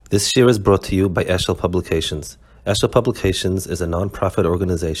This year is brought to you by Eshel Publications. Eshel Publications is a non-profit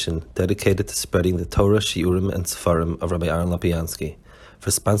organization dedicated to spreading the Torah, Shiurim, and Sefarim of Rabbi Aaron Lapiansky. For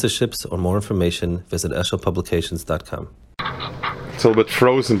sponsorships or more information, visit eshelpublications.com. It's a little bit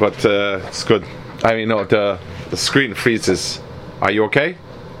frozen, but it's good. I mean, no, the screen freezes. Are you okay?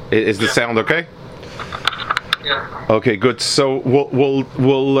 Is the sound okay? Yeah. Okay, good. So we'll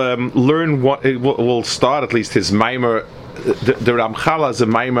learn what we'll start at least his mimer. The Ramchal has a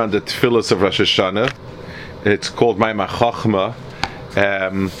mimer on the Tefillas of Rosh Hashana. It's called Mimer Chachma.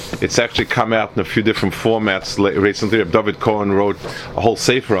 It's actually come out in a few different formats recently. David Cohen wrote a whole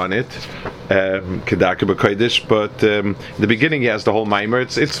sefer on it, Kedaka B'Kodesh. But in the beginning, he has the whole mimer.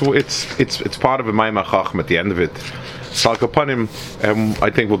 It's part of a Mimer Chachma at the end of it. Salkapanim, I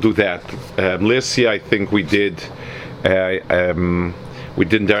think we'll do that. Last year, I think we did Derech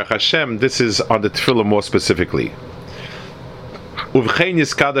Hashem. This is on the Tefillah more specifically. Uvchein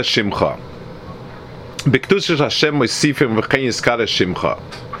Yiskada Shimcha. Kedushas Hashem Mosifim Uvchein Yiskada Shimcha.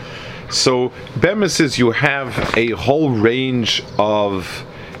 So Bema says you have a whole range of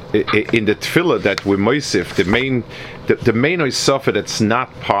in the Tefillah that we Mosif, the main Oisafa that's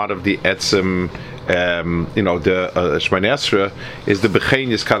not part of the Etzem. The Shemini Esra is the B'chein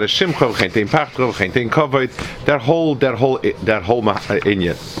Yiskada Shimcha, B'chein Tein Pachtra, B'chein Tein Kavod, that whole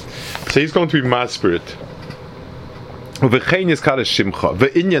inyan. So he's going to be Masperit. V'chein Yiskada Shimcha,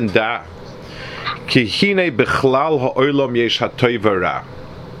 v'inyan da, ki hine b'chlal ha'olam yesh ha'toiv v'ra.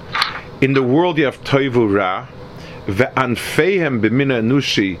 In the world you have toiv v'ra, v'anfeihem b'mina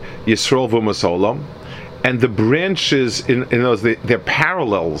anushi Yisrael v'umas olam, and the branches in their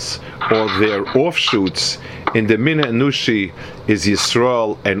parallels or their offshoots in the Mina Anushi is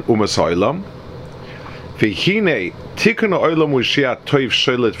Yisrael and Umas Olam. V'hine tikun Olam Ushia Toiv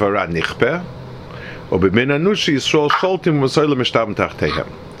Sholet Vara Nichpe, or b'Mina Anushi Yisrael Sholtim Umas Olam Mishtabim Tachtehem.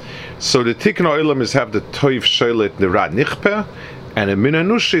 So the tikun Olam is have the Toiv Sholet Vara Nichpe, and in Mina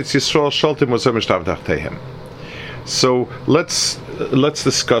Anushi it's Yisrael Sholtim Umas Olam Mishtabim Tachtehem. So let's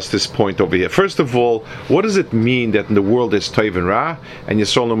discuss this point over here. First of all, what does it mean that in the world there's Toiv and Ra and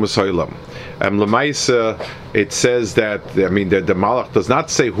Yisrael and Musaylam? Lamaisa, it says that the Malach does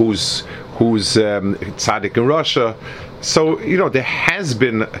not say who's tzaddik in Russia. So there has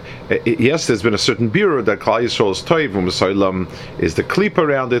been there's been a certain bureau that Klal Yisrael is Toiv and Musaylam is the klip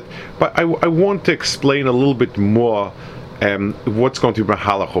around it. But I want to explain a little bit more what's going to be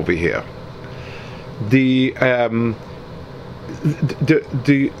Mahalach over here. The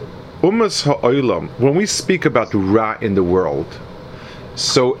Umas Ha'olam, when we speak about Ra in the world,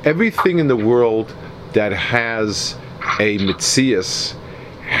 so everything in the world that has a Mitzias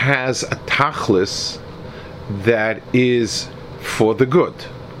has a Tachlis that is for the good.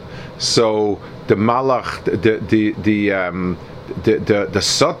 So the Malach, the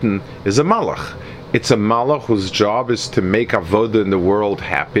Satan is a Malach. It's a malach whose job is to make avodah in the world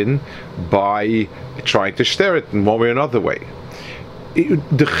happen by trying to share it in one way or another way.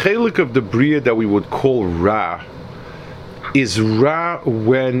 The chelik of the bria that we would call Ra is Ra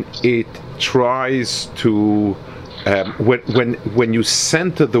when it tries to when you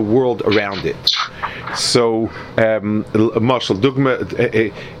center the world around it. So, Marshall, Dugma,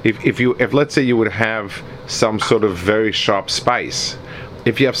 if let's say you would have some sort of very sharp spice.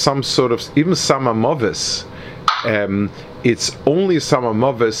 If you have some sort of, even samamovis, it's only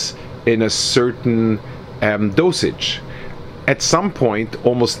samamovis in a certain dosage. At some point,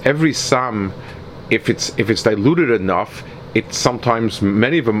 almost every sam, if it's diluted enough, sometimes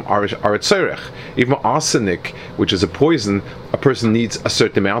many of them are at tzorech. Even arsenic, which is a poison, a person needs a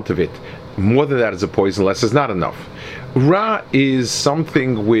certain amount of it. More than that is a poison, less is not enough. Ra is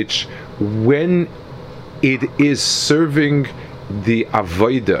something which, when it is serving the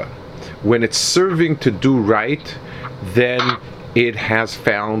avodah, when it's serving to do right, then it has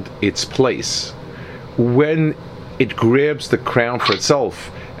found its place. When it grabs the crown for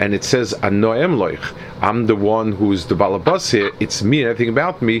itself and it says Anoem loich, I'm the one who's the balabas here, it's me, everything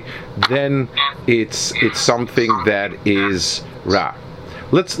about me, then it's something that is Ra.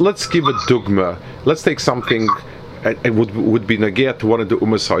 Let's give a dugma. Let's take something. It would be nagea to one of the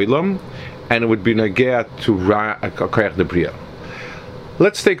Umas Ha'olam, and it would be nagea to Ra Koyach de Bria.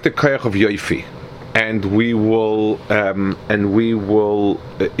 Let's take the Koyach of Yoifi, and we will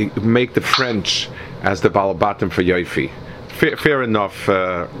make the French as the Balabatim for Yoifi. Fair enough.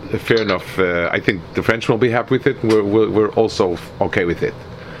 I think the French will be happy with it. We're also okay with it.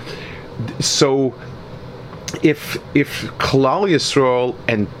 So, if Klal Yisrael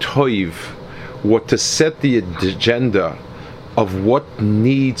and Toiv were to set the agenda of what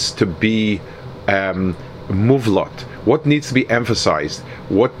needs to be muvlot, what needs to be emphasized,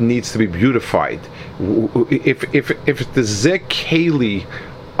 what needs to be beautified. If the Zekeli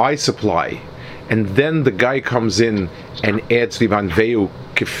eye supply, and then the guy comes in and adds the Vanveu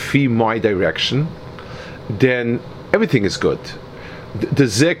Kefi my direction, then everything is good. The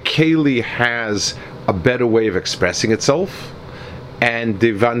Zekeli has a better way of expressing itself, and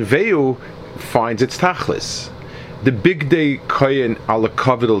the Vanveu finds its tachlis. The big day kohen ala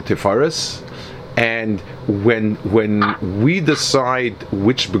kavidal tifaris, and when we decide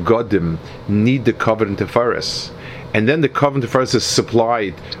which begodim need the covenant tifaris, and then the covenant tifaris is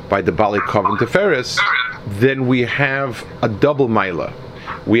supplied by the Bali covenant tifaris, then we have a double maila.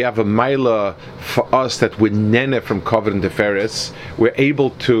 We have a maila for us that we're nene from covenant tifaris. We're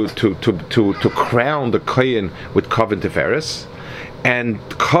able to crown the kohen with covenant tifaris. And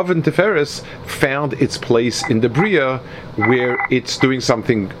Covenant Tiferes found its place in the Bria, where it's doing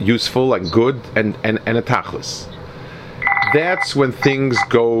something useful and good and a tachlis. That's when things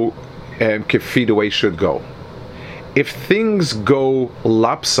go kefi the way it should go. If things go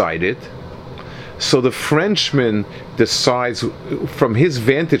lopsided, so the Frenchman decides from his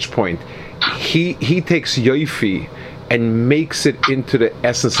vantage point, he takes yoifi and makes it into the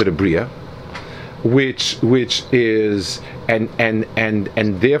essence of the Bria, which is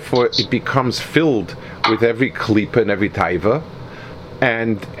and therefore it becomes filled with every klipa and every taiva,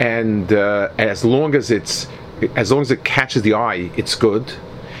 and as long as it catches the eye, it's good,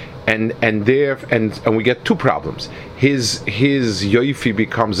 and we get two problems. His yoifi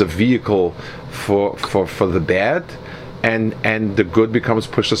becomes a vehicle for the bad, and the good becomes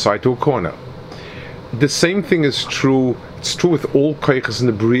pushed aside to a corner. The same thing is true. It's true with all koiches in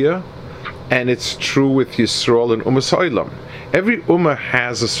the bria, and it's true with Yisrael and Ummah Ha'olam. Every Ummah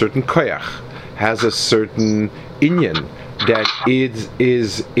has a certain koyach, has a certain inyan that it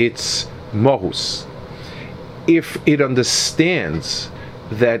is its mohus. If it understands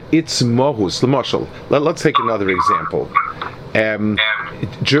that it's mohus, l'mashal, let's take another example.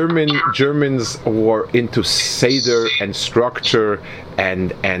 Germans were into seder and structure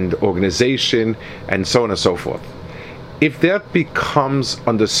and organization and so on and so forth. If that becomes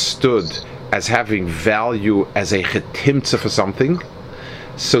understood as having value as a chetimtza for something,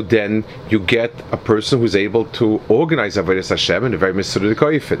 so then you get a person who's able to organize Avodas Hashem in a very Mesidudik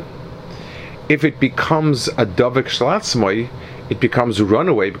oifin. If it becomes a davik shalatzmoi, it becomes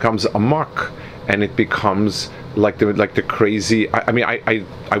runaway, it becomes amok, and it becomes like the crazy. I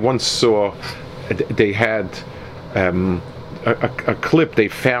once saw they had a clip. They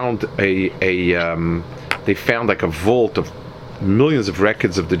found they found like a vault of millions of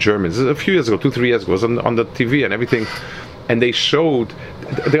records of the Germans a few years ago, 2-3 years ago. It was on the TV and everything, and they showed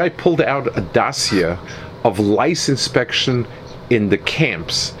the guy pulled out a dossier of lice inspection in the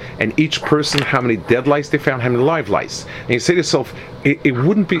camps, and each person how many dead lice they found, how many live lice. And you say to yourself, it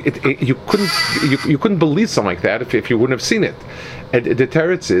wouldn't be you couldn't believe something like that if you wouldn't have seen it. And the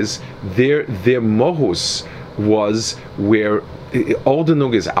teretz is their mohus was where all the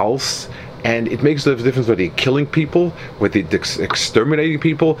nug is als. And it makes a difference whether you're killing people, whether you're exterminating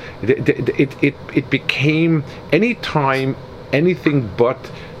people. It became any time anything but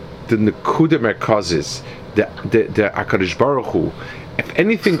the nekuda merkazis, the Hakadosh Baruch Hu. If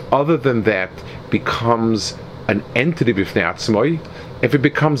anything other than that becomes an entity b'fnei atzmoi, if it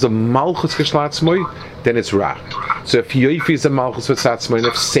becomes a malchus geschlatzmoi, then it's ra. So if yoifi is a malchus v'tzatzmoi, and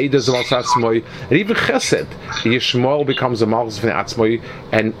if seder is a malchus v'tzatzmoi, and even chesed, Yishmael becomes a malchus v'tzatzmoi,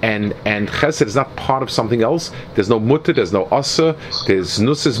 and chesed is not part of something else. There's no mutter, there's no asa, there's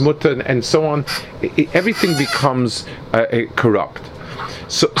nus's mutter, and so on. Everything becomes corrupt.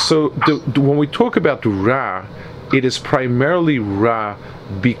 So when we talk about ra, it is primarily ra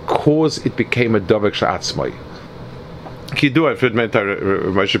because it became a davik sha'atzmoi. Kidu, I've heard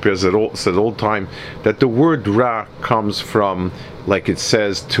Moshe Pier said all the time that the word ra comes from, like it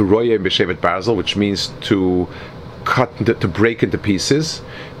says, to roye b'shevet barzel, which means to cut, to break into pieces.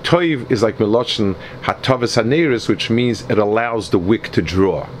 Toiv is like meloshen hatavis haneris, which means it allows the wick to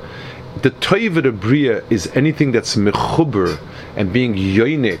draw. The toiv of the bria is anything that's mechuber and being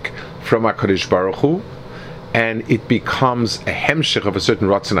yoinik from HaKadosh Baruch Hu, and it becomes a hemshech of a certain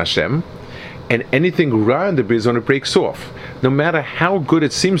Ratzon Hashem. And anything ra in the bria is when it breaks off, no matter how good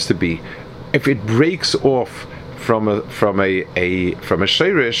it seems to be. If it breaks off from a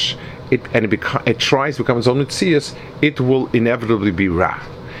shirish, it tries to become its own mitzias, it will inevitably be ra.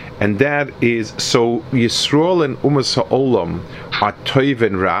 And that is so. Yisrael and Ummah Ha'olam are toiv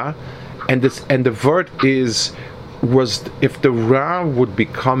and ra, and the word was if the ra would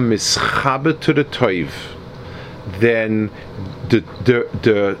become mischaber to the toiv, then the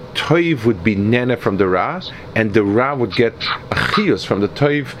toiv would be nene from the ra, and the ra would get a chiyus from the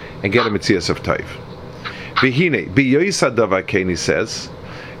toiv and get a mitzias of toiv. V'hine b'yoysa davar kein, he says,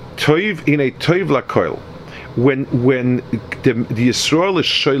 toiv in a toiv lakoil. When the Yisrael is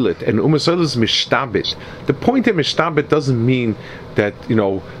shoylet and Yisrael is mishtabit, the point of mishtabit doesn't mean that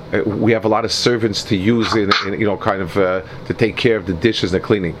we have a lot of servants to use in to take care of the dishes and the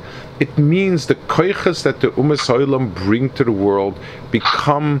cleaning. It means the koiches that the Yisraelim bring to the world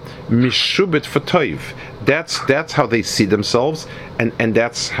become mishubit for toiv. That's how they see themselves, and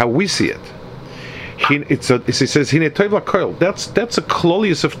that's how we see it. It says hine toiv lakoil. That's a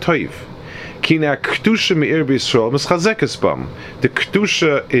klolius of toiv. Kina Kedusha me'ir b'Yisrael mischazekes bam. The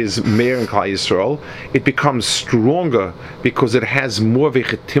Kedusha is me'ir in Klal Yisrael. It becomes stronger because it has more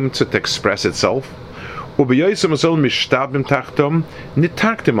vechetimtza to express itself. U'b'yoysim azol mishtabim tachtom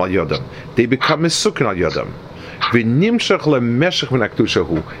nitaktim al yodam. They become misukin al yodam. V'nimshach le'meshach min HaKedusha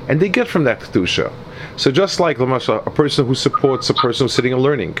hu. And they get from that Kedusha. So just like a person who supports a person who's sitting and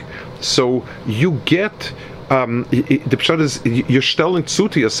learning. So you get... the pshat is you're telling zu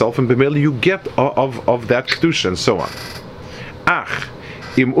to yourself, and b'meili you get of that kedusha and so on. Ach,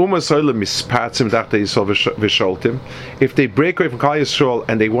 im u'masoyle mispatzim dachta Yisrael v'sholtim. If they break away from Klal Yisrael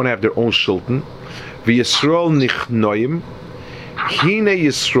and they want to have their own shulton, v'Yisrael nichnoim, hine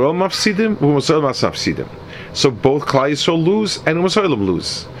Yisrael mafsidim, u'masoyle mafsidim. So both Klal Yisrael lose and u'masoyle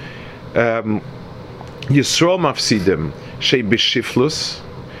lose. Yisrael mafsidim shei b'shiflus.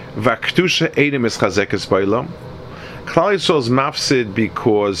 V'Kedusha einem is chazekes ba'olam. Klal Yisrael is mafsid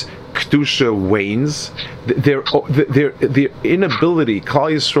because Kedusha wanes. Their inability,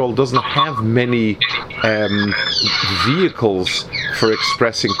 Klal Yisrael doesn't have many vehicles for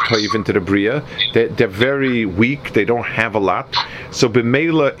expressing toiv into the bria. They're very weak. They don't have a lot. So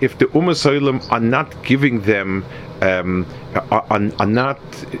b'meila, if the Umas Hayom are not giving them, are not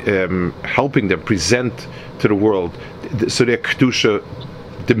helping them present to the world, so their Kedusha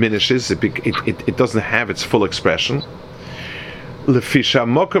diminishes. It doesn't have its full expression. So Klal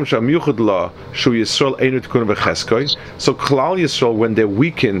Yisrael, when they're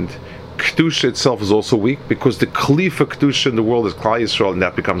weakened, Kedusha itself is also weak, because the Kli for Kedusha in the world is Klal Yisrael, and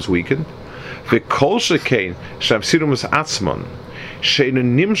that becomes weakened. V'kol shekein shamsirum es atzmon she'enu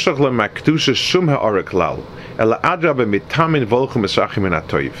nimshach le'makdusha shum ha'ora klal ela adraba mitamin volchum esrachim en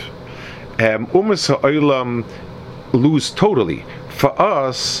ha'toiv. Umas ha'olam lose totally. For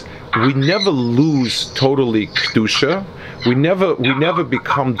us, we never lose totally Kedusha. We never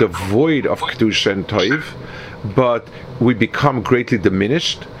become devoid of Kedusha and Toiv, but we become greatly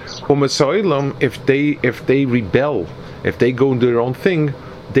diminished. If they rebel, if they go and do their own thing,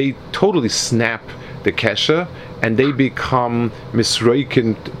 they totally snap the kesha and they become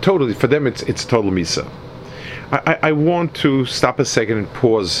misroikin totally. For them, it's total misa. I want to stop a second and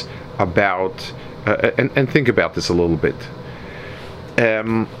pause about and think about this a little bit.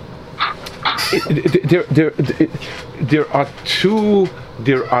 There are two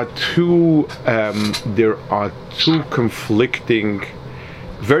conflicting,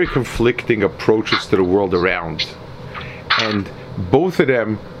 very conflicting approaches to the world around, and both of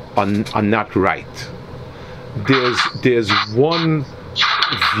them are not right. There's one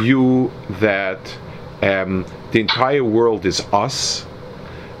view that the entire world is us.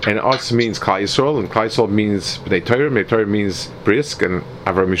 And us means Klal Yisrael, and Klal Yisrael means Bnei Torah. Bnei Torah means Brisk, and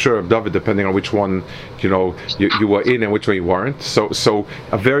Avram Yishur, David, depending on which one you were in and which one you weren't. So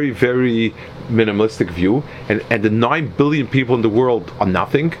a very, very minimalistic view. And the 9 billion people in the world are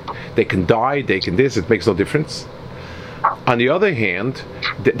nothing. They can die, they can this, it makes no difference. On the other hand,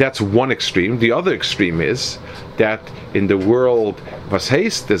 that's one extreme. The other extreme is that in the world, was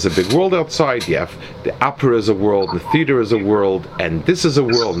heißt, there's a big world outside. You have the opera is a world, the theater is a world, and this is a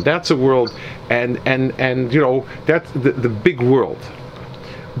world, and that's a world, and that's the big world.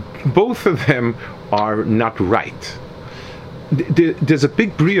 Both of them are not right. There's a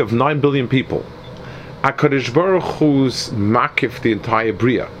big bria of 9 billion people. HaKadosh Baruch Hu's makif the entire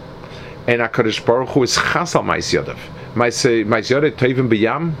bria, and HaKadosh Baruch Hu is chasal ma'is yodav. Ma'is yodav toivim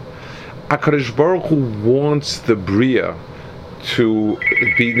b'yam. HaKadosh Baruch Hu wants the bria to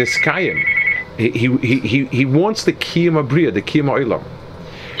be niskayim. He wants the kiyum ha'bria, the kiyum ha'olam.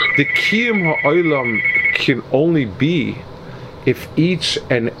 The kiyum ha'olam can only be if each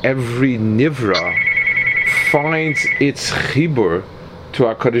and every nivra finds its chibur to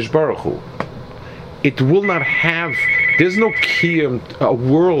HaKadosh Baruch Hu. It will not have. There's no kiyum. A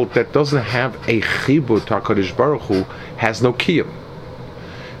world that doesn't have a chibur to HaKadosh Baruch Hu has no kiyum.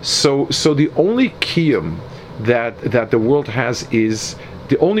 So the only kiyum that the world has is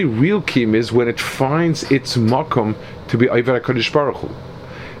The only real kiyum is when it finds its makom to be Oiver HaKadosh Baruch Hu.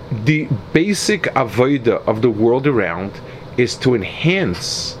 The basic avodah of the world around is to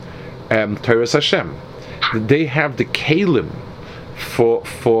enhance Torahs Hashem. They have the kelim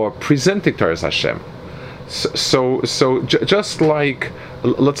for presenting Torahs Hashem. So just like,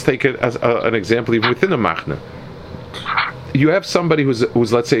 let's take it as an example even within a machna. You have somebody who's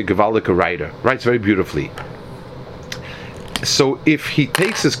let's say a Gevaldik writer, writes very beautifully. So if he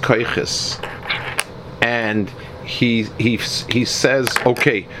takes his koiches and he says,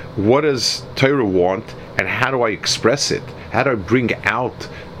 okay, what does Torah want, and how do I express it? How do I bring out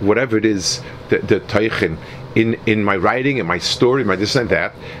whatever it is, the teichen in my writing, in my story, my this and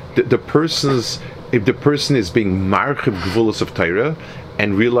that? If the person is being marchiv gvulos of Torah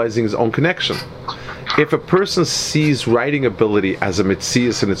and realizing his own connection. If a person sees writing ability as a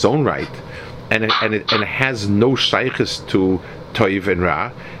mitzias in its own right, and it has no shaykhis to toiv and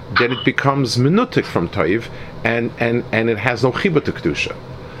ra, then it becomes menutik from toiv, and it has no chibah to kedusha.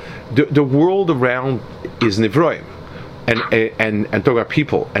 The world around is nivroim, and talk about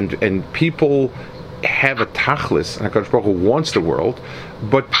people, and people have a tachlis, and HaKadosh Baruch Hu wants the world,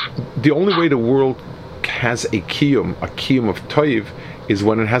 but the only way the world has a kiyum of toiv, is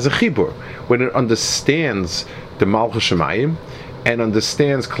when it has a chibur, when it understands the Malchus Shemayim, and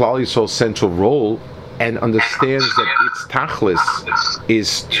understands Klal Yisrael's central role, and understands that its tachlis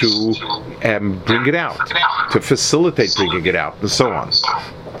is to bring it out, to facilitate bringing it out, and so on.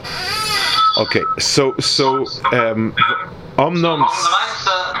 Okay, so Omnom.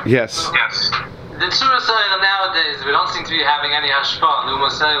 Yes. The Tzura Seilam nowadays, we don't seem to be having any hashpah on Uma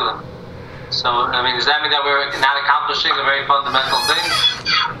Seilam. So, I mean, does that mean that we're not accomplishing a very fundamental thing?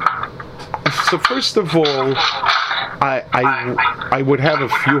 So first of all, I would have a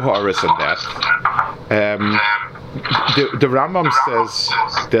few horrors on that. The Rambam says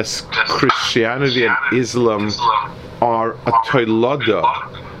that Christianity and Islam are a toilada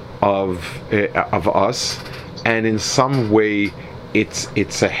of us, and in some way it's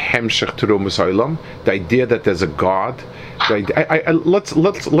a hemshech to Rumas Olam. The idea that there's a God.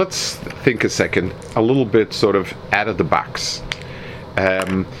 Let's think a second, a little bit sort of out of the box.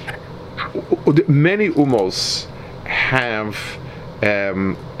 Many umos have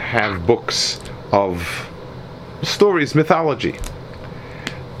books of stories, mythology.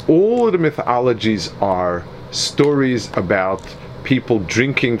 All of the mythologies are stories about people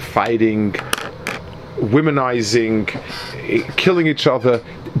drinking, fighting, womenizing, killing each other.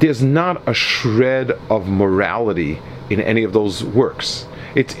 There's not a shred of morality in any of those works.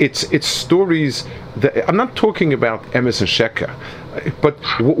 It's stories that, I'm not talking about Emes and Sheka, but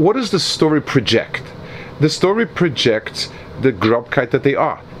what does the story project? The story projects the grobkeit that they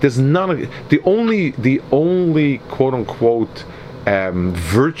are. There's none of the only quote unquote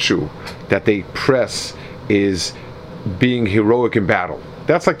virtue that they press is being heroic in battle.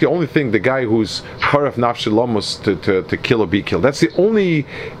 That's like the only thing. The guy who's haraf nafshalamos to kill or be killed. That's the only.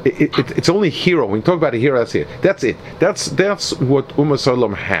 It's only hero. When you talk about a hero, that's it. That's it. That's what Umas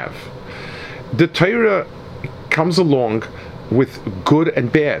Olam have. The Torah comes along with good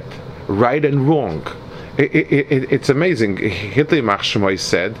and bad, right and wrong. It's amazing. Hitler Machshmoi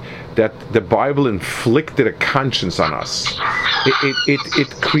said that the Bible inflicted a conscience on us. It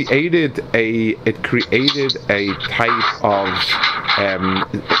created a type of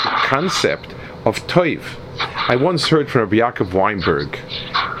concept of toiv. I once heard from Rabbi Yaakov Weinberg.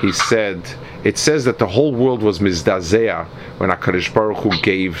 He said, it says that the whole world was mizdazea when HaKadosh Baruch Hu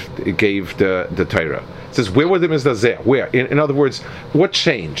gave the Torah. It says, where were the mizdazea? Where? In other words, what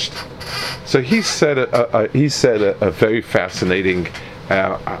changed? So he said a very fascinating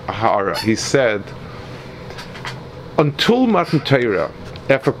hara. He said, until Matan Torah,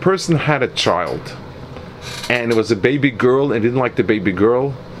 if a person had a child and it was a baby girl and didn't like the baby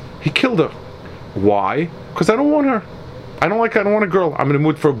girl, he killed her. Why? Because I don't want her. I don't want a girl. I'm in the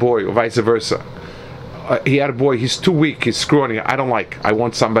mood for a boy, or vice versa. He had a boy. He's too weak. He's scrawny. I don't like. I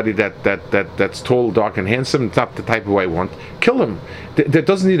want somebody that's tall, dark, and handsome. It's not the type of way I want. Kill him. That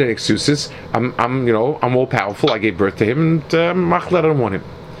doesn't need any excuses. I'm all powerful. I gave birth to him, and I don't want him.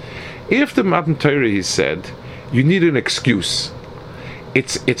 If the Matan Torah, he said, you need an excuse.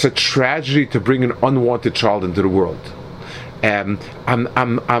 It's a tragedy to bring an unwanted child into the world.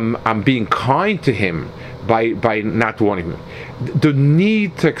 I'm being kind to him by not wanting him. The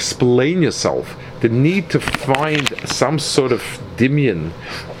need to explain yourself, the need to find some sort of dimion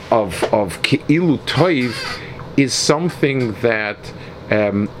of ke'ilu toiv is something that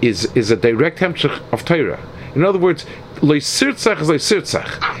is a direct hemshech of Torah. In other words, lo sirtzach is lo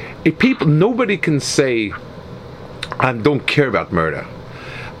sirtzach. Nobody can say, I don't care about murder.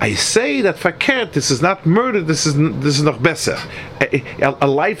 I say that verkehrt, this is not murder, this is noch besser. A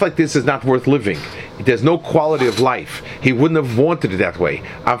life like this is not worth living. There's no quality of life. He wouldn't have wanted it that way.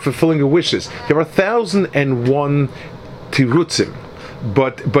 I'm fulfilling your wishes. There are 1,001 tirutzim,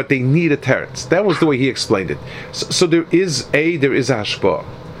 but they need a teretz. That was the way he explained it. So there is a hashpah.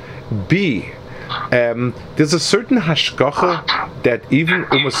 B, there's a certain hashgacha that even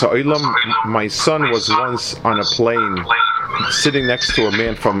Umasa'olam, my son was once on a plane sitting next to a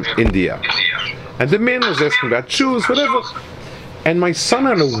man from India. And the man was asking about Jews, whatever. And my son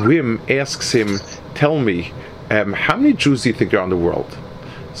on a whim asks him, tell me, how many Jews do you think are in the world?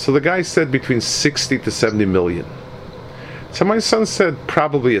 So the guy said between 60 to 70 million. So my son said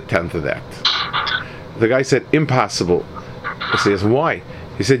probably a tenth of that. The guy said, impossible. I said, why?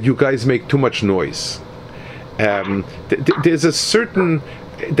 He said, you guys make too much noise. There's a certain,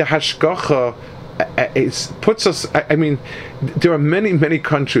 the hashgacha puts us, I mean, there are many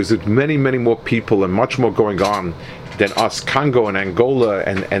countries with many more people and much more going on than us, Congo and Angola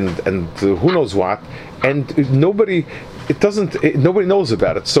and who knows what, and nobody knows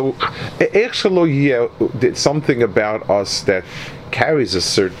about it. So actually, there's something about us that carries a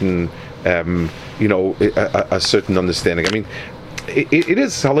certain a certain understanding. I mean, it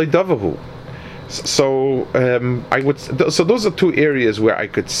is halei davahu. So so those are two areas where I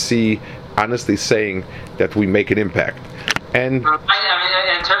could see honestly saying that we make an impact. And I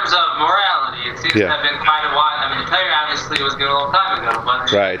mean, in terms of morality, it seems to have been quite a while. I mean, the Torah obviously was given a long time ago, but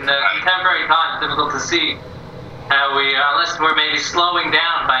in the contemporary times, it's difficult to see how we, unless we're maybe slowing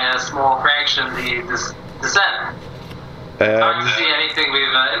down by a small fraction the descent. Hard to see anything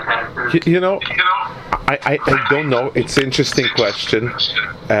we've impacted. I don't know. It's an interesting question.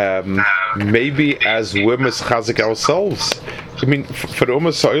 Maybe as we're mischazik ourselves. I mean, for the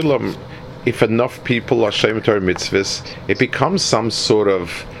Ummah Sa'olam, if enough people are shayim Torah mitzvahs, it becomes some sort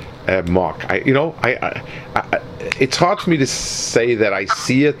of mark. It's hard for me to say that I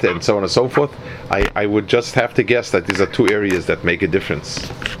see it and so on and so forth. I would just have to guess that these are two areas that make a difference.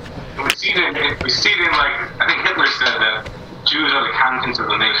 We see it in like, I think Hitler said that Jews are the conscience of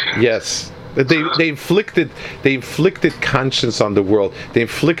the nation. Yes. They inflicted conscience on the world. They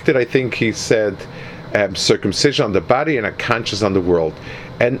inflicted, I think he said, circumcision on the body and a conscience on the world.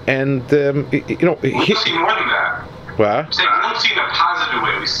 And we see more than that. What? I'm saying we don't see it in a positive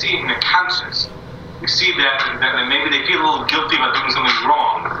way. We see it in a conscience. We see that maybe they feel a little guilty about doing something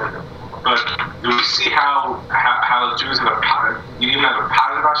wrong. But do we see how Jews have you even have a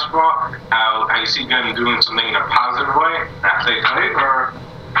positive hashpah? How you see them doing something in a positive way? That's or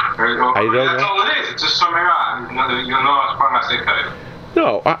I don't know. That's all it is. It's just some era. You know, it's part of my.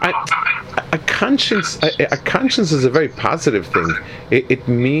 No, a conscience is a very positive thing. It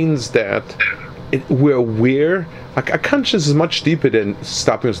means that we're aware. A conscience is much deeper than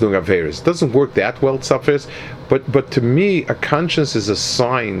stopping us doing averos. It doesn't work that well, tzafers, but to me, a conscience is a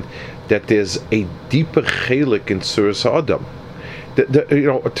sign that there's a deeper chelik in Tzuras Ha'adam.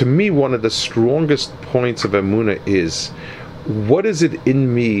 To me, one of the strongest points of Emunah is, what is it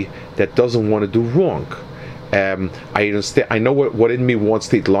in me that doesn't want to do wrong? I understand. I know what in me wants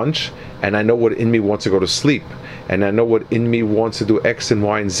to eat lunch, and I know what in me wants to go to sleep, and I know what in me wants to do X and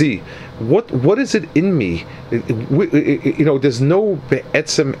Y and Z. What is it in me? There's no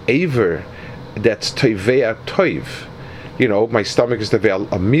be'etzem aver that's toivea toiv. My stomach is tevei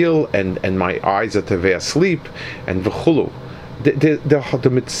a meal, and my eyes are tevei sleep, and v'chulu. The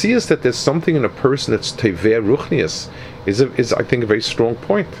mitzias that there's something in a person that's tevei ruchnias is I think a very strong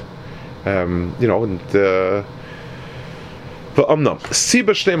point. V'amnam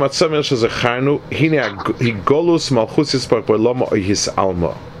siba shnei matzav shezecharnu hine higolus malchusis bar b'olama his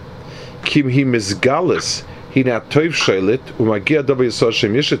alma kim hi mizgalis hine atoiv sheilit umagia davar yisod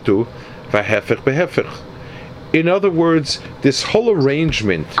shem yishetu v'hefech behefech. In other words, this whole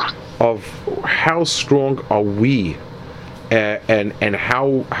arrangement of how strong are we, and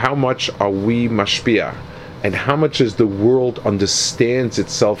how much are we mashpia, and how much is the world understands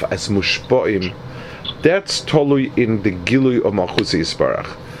itself as mushpa'im, that's totally in the gilui of Malchus Yisbarach.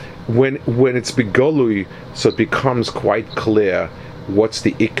 When it's begolui, so it becomes quite clear what's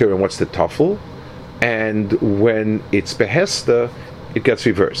the ikar and what's the tafel, and when it's behesta, it gets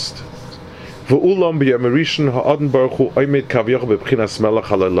reversed. V'ulam b'yamarishon ha'adon baruch hu oimed kavyoch b'bchinas melech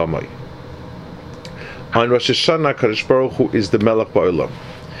ha'olamai. On Rosh Hashana, Kadosh Baruch Hu is the melech ba'olam.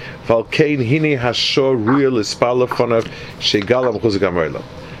 V'alkein hine hashor ruya l'spala fanav shegalam chuzigam olam.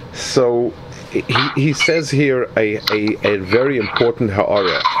 So he says here a very important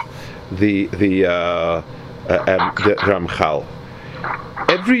ha'ara, the Ramchal.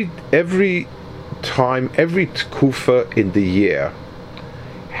 Every time, every tkufa in the year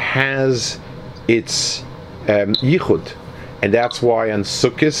has its yichud. And that's why on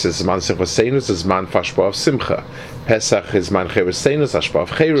Sukkot is man Simchasenus, is man Fashpa of Simcha. Pesach is man Cheresenus, Ashpa of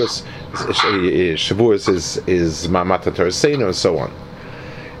Cherus. Shavuos is man Matatarasenu, and so on.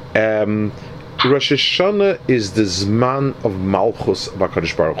 Rosh Hashana is the Zman of Malchus of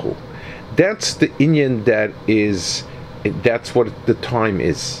HaKadosh Baruch Hu. That's the inyan that's what the time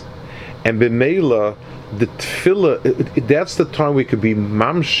is. And b'meila, the tefillah, that's the time we could be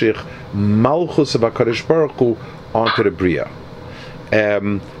mamshich Malchus of HaKadosh Baruch Hu onto the Bria.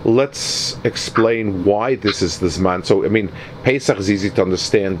 Let's explain why this is the Zman. So, I mean, Pesach is easy to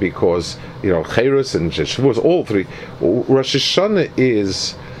understand because, Cherus and Shavuos, all three. Rosh Hashanah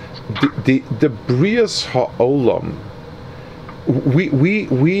is the Brias Ha'olam.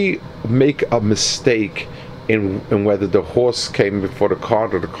 We make a mistake in whether the horse came before the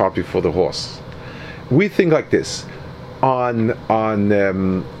cart or the cart before the horse. We think like this: on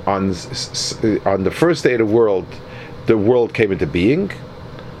the first day of the world came into being.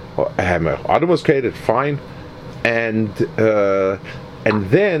 Adam was created, fine, and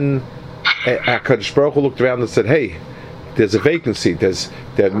then HaKadosh Baruch Hu looked around and said, "Hey, there's a vacancy.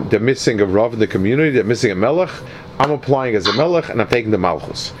 They're missing a rav in the community. They're missing a melech. I'm applying as a melech, and I'm taking the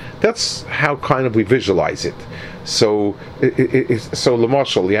malchus." That's how kind of we visualize it. So,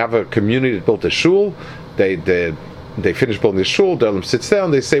 Lamashal, you have a community that built a shul. They finish building the shul. The Olam sits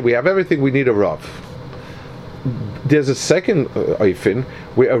down. They say, "We have everything. We need a rav." There's a second oifin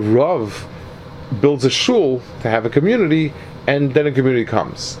where a rav builds a shul to have a community, and then a community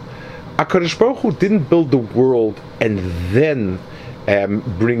comes. HaKadosh Baruch Hu didn't build the world and then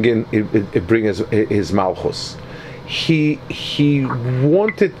bring his malchus. He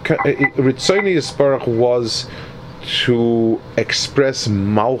wanted Ritzoni Yisparach was to express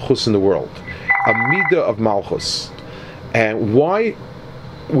malchus in the world, a midah of malchus. And why?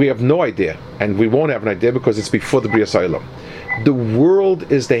 We have no idea, and we won't have an idea because it's before the Bria Olam. The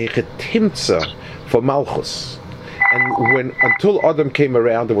world is the hechetimtza for malchus, and until Adam came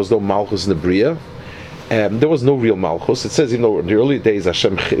around, there was no malchus in the Bria. There was no real malchus. It says, in the early days,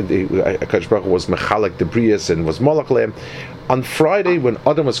 HaKadosh Baruch Hu was mechalek the Brias and was malach lehem. On Friday, when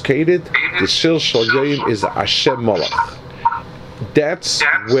Adam was created, the Shil Shal Yoyim is Hashem Malach. That's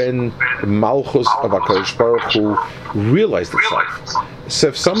when malchus of HaKadosh Baruch Hu realized itself. So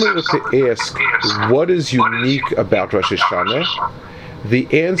if somebody were to ask, what is unique about Rosh Hashanah? The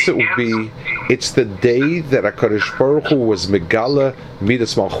answer would be, it's the day that HaKadosh Baruch Hu was Megala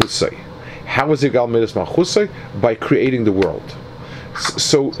Midas Malchusay. How was Megala Midas Malchusay? By creating the world.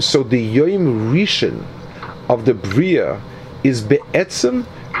 So the Yom Rishon of the Bria is Be'etzem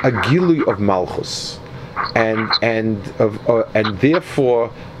a Gilui of Malchus. And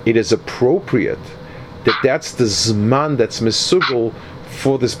therefore it is appropriate that's the Zman that's Mesugel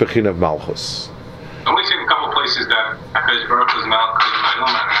for this Bechin of Malchus. And we see in a couple of places that HaKadosh Baruch Hu is Malchus and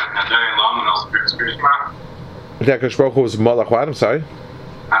Adai Lam and also Spirit Shema. HaKadosh Baruch Hu is Malach what? I'm sorry?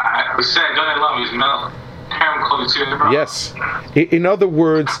 We say Adai Lam is Malach. Yes. In other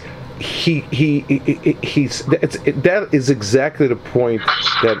words, that is exactly the point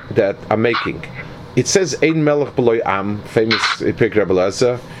that I'm making. It says Ein Melech B'loi Am, famous Pirkei Rebbe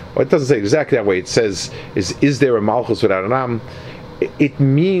Eliezer. Well, it doesn't say exactly that way. It says, is there a Malchus without an Am? It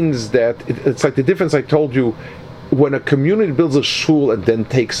means that it's like the difference I told you. When a community builds a shul and then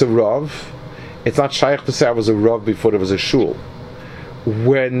takes a rav, it's not shaykh to say I was a rav before there was a shul.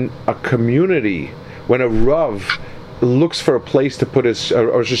 When a rav looks for a place to put his, or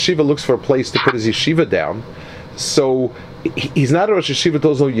Rosh Yeshiva looks for a place to put his yeshiva down, so he's not a Rosh Yeshiva,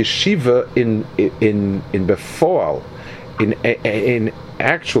 there's no yeshiva in Befoal, in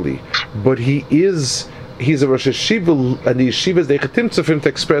actually, but he's a Rosh Yeshiva, and the yeshiva is the chetimtza for him to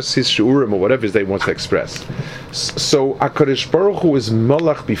express his shiurim or whatever he wants to express. So HaKadosh Baruch Hu is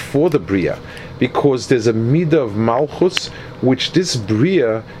Malach before the Bria, because there's a midah of Malchus, which this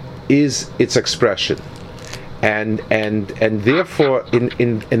Bria is its expression, and therefore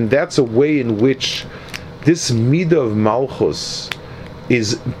in that's a way in which this midah of Malchus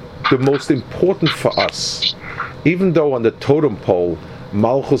is the most important for us. Even though on the totem pole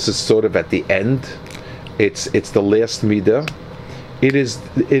Malchus is sort of at the end, it's the last midah. It is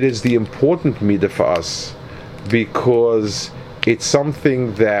the important midah for us because it's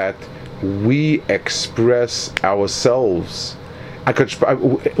something that we express ourselves.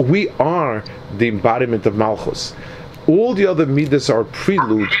 We are the embodiment of Malchus. All the other midas are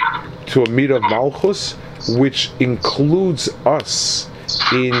prelude to a midah of Malchus, which includes us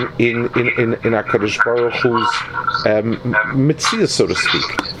in HaKadosh Baruch Hu's Metzias, so to speak.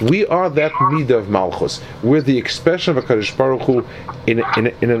 We are that midah of Malchus. We're the expression of HaKadosh Baruch Hu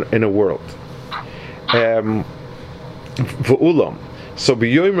in a world. V'ulam. So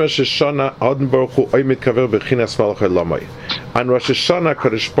b'yoyim Rosh Hashana, Adon Baruch Hu oimid kaver b'chinas Melech Olamai. On Rosh Hashana,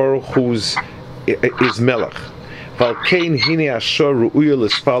 HaKadosh Baruch Hu is Melech. That's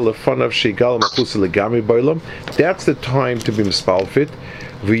the time to be mispalfit.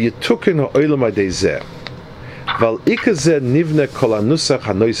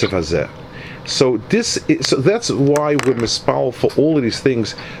 So that's why we're mispal for all of these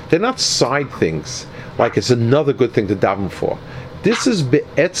things. They're not side things, like it's another good thing to daven for. This is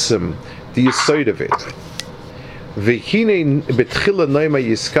be'etzem, the yesod of it. V'hine betchila noima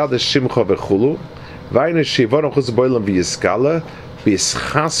yiskada shimcha v'chulu. So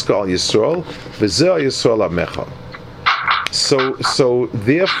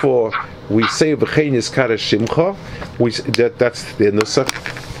therefore we say that's the nusach,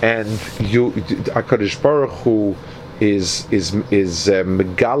 and HaKadosh Baruch Hu is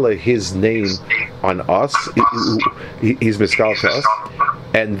megala his name on us. He's megala to us,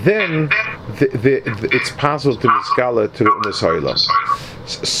 and then it's possible to megala to the Umas Hayom.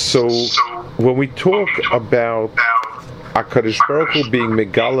 So when we talk about HaKadosh Baruch Hu being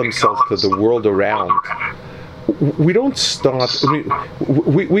megala himself to the world around, we don't start.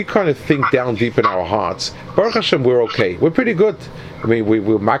 We kind of think down deep in our hearts. Baruch Hashem, we're okay. We're pretty good. We're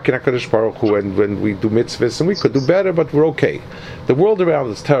making HaKadosh Baruch Hu, and when we do mitzvahs, and we could do better, but we're okay. The world around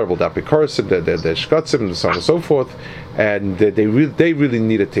is terrible. The apikosim, the shkatzim, and so on and so forth, and they really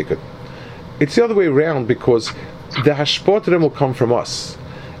need a ticket. It's the other way around, because the hashpot will come from us.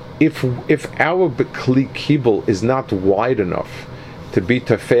 If our kli kibul is not wide enough to be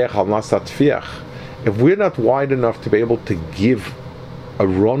tefeach al nasat tfiach, if we're not wide enough to be able to give a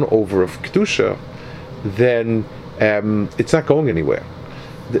run over of kedusha, then it's not going anywhere.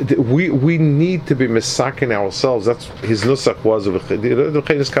 We need to be misakin ourselves. That's his nusach was of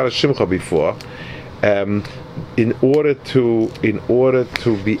before, in order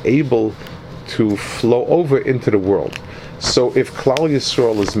to be able to flow over into the world. So if Klal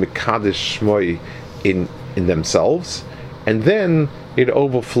Yisrael is mekadesh shmoi in themselves, and then it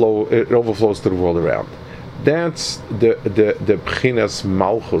overflows to the world around. That's the bchinas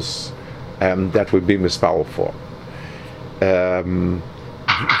malchus that we're being mispal for. I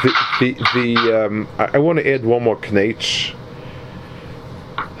want to add one more knetch.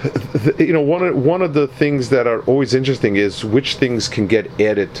 One of the things that are always interesting is which things can get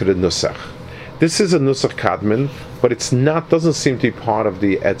added to the nusach. This is a nusach kadmin, but doesn't seem to be part of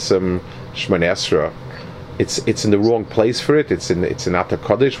the etzem Shmoneh Esrei. It's in the wrong place for it. It's in Atar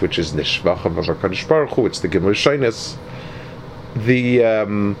Kodesh, which is Nishvachim of HaKadosh Baruch Hu. It's the Gemara Shainis. The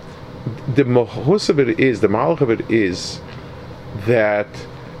mahus of it is, the malach of it is that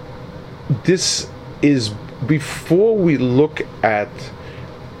this is before we look at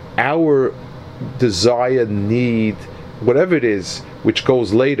our desire, need, whatever it is, which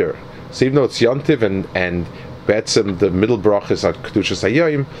goes later. So even though it's Yontiv and Betzim, the middle brach is at Kedushas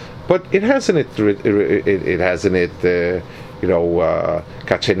Hayom, but it has in it Kachenu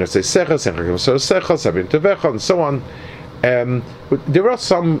Seiseches and so on. There are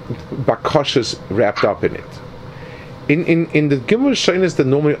some bakoshes wrapped up in it. In the Gimel Shainis, there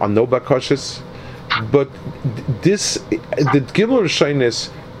normally are no bakoshes, but the Gimel Shainis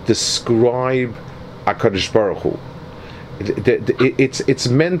describe HaKadosh Baruch Hu. It's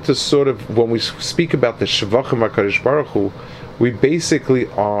meant to sort of, when we speak about the Shevachim HaKadosh Baruch Hu, we basically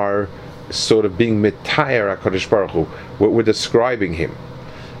are sort of being metayer HaKadosh Baruch Hu. We're describing him.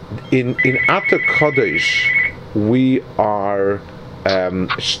 In Atar Kodesh, we are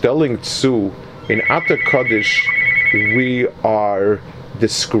stelling zu. In Atar Kodesh, we are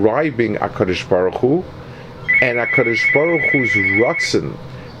describing HaKadosh Baruch Hu, and HaKadosh Baruch Hu's ratzon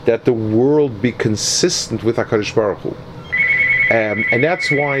that the world be consistent with HaKadosh Baruch Hu. And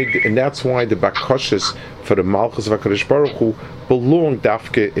that's why the bakoshes for the malchus of HaKadosh Baruch Hu belong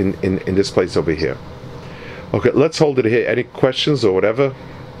dafke in this place over here. Okay, let's hold it here. Any questions or whatever?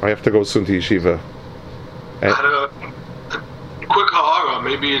 I have to go soon to yeshiva. I had a quick ha'ara.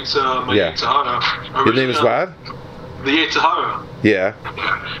 Maybe it's Yetzirah. Your name is what? The Yetzirah. Yeah.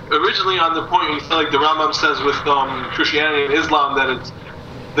 Originally, on the point, you said, like the Rambam says with Christianity and Islam,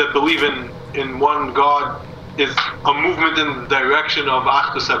 that believe in one God is a movement in the direction of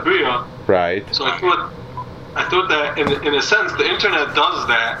Achdus Habriya. Right. So I thought that in a sense the internet does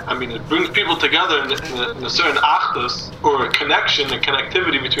that. I mean, it brings people together in a certain Achdus, or a connection, a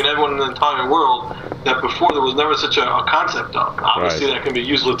connectivity between everyone in the entire world. that before there was never such a concept of. Obviously, that can be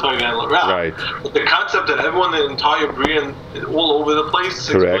used l'toiv and l'ra. Right. But the concept that everyone, the entire Bria, all over the place,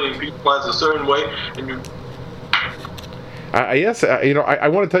 6 million people has a certain way, and you. Yes, I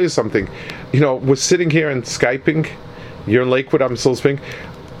want to tell you something. We're sitting here and Skyping. You're in Lakewood. I'm in Silver Spring.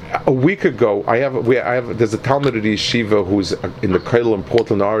 A week ago, there's a Talmud at Yeshiva who's in the Kollel in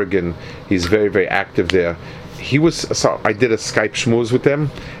Portland, Oregon. He's very, very active there. I did a Skype schmooze with them.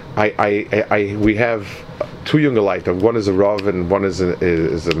 We have 2 younger lighter. One is a Rav and one is a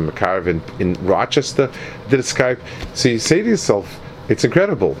Makarev in Rochester. Did a Skype. So you say to yourself, it's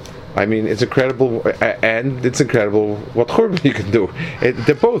incredible. I mean, it's incredible, and it's incredible what churban you can do.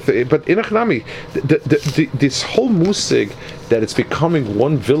 They're both, but in Achnami, this whole musig that it's becoming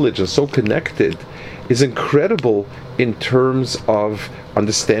one village and so connected is incredible in terms of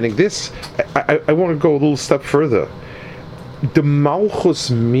understanding this. I want to go a little step further. The Malchus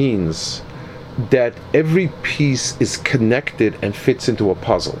means that every piece is connected and fits into a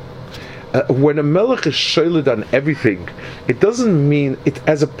puzzle. When a melech is shoyled on everything, it doesn't mean it,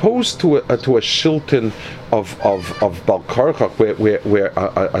 as opposed to a shilton of Balkarchak, where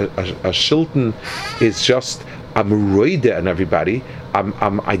a shilton is just I'm roide on everybody.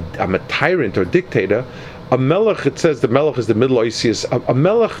 I'm a tyrant or dictator. A melech, it says the melech is the middle oisius. A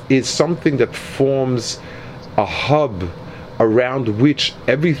melech is something that forms a hub around which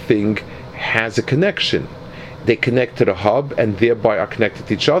everything has a connection. They connect to the hub and thereby are connected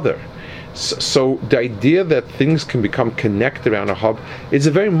to each other. So the idea that things can become connected around a hub is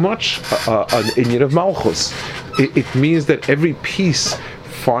a very much an inyan of Malchus. It means that every piece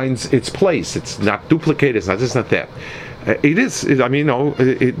finds its place. It's not duplicated. It's not this, not that. It is.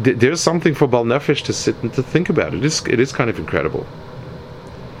 There's something for Bal Nefesh to sit and to think about. It is kind of incredible.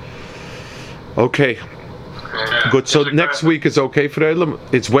 Okay. Good. So next week is okay for Eilam.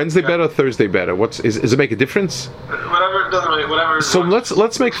 It's Wednesday better, or Thursday better. Does it make a difference? Whatever. It doesn't really. Whatever. So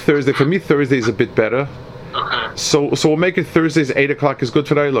let's make Thursday. For me, Thursday is a bit better. Okay. So we'll make it Thursdays 8:00 is good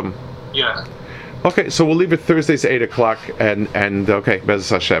for Eilam. Yes. Okay. So we'll leave it Thursdays 8:00 and okay. Bez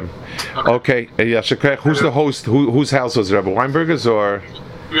Hashem. Okay. Yashakech. Who's the host? Whose house was it? Rebbe Weinberger's or?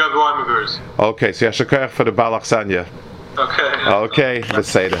 Rebbe Weinberger's. Okay. So Yashakech for the Balach Sanya. Okay. Okay. Let's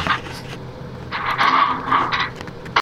say that.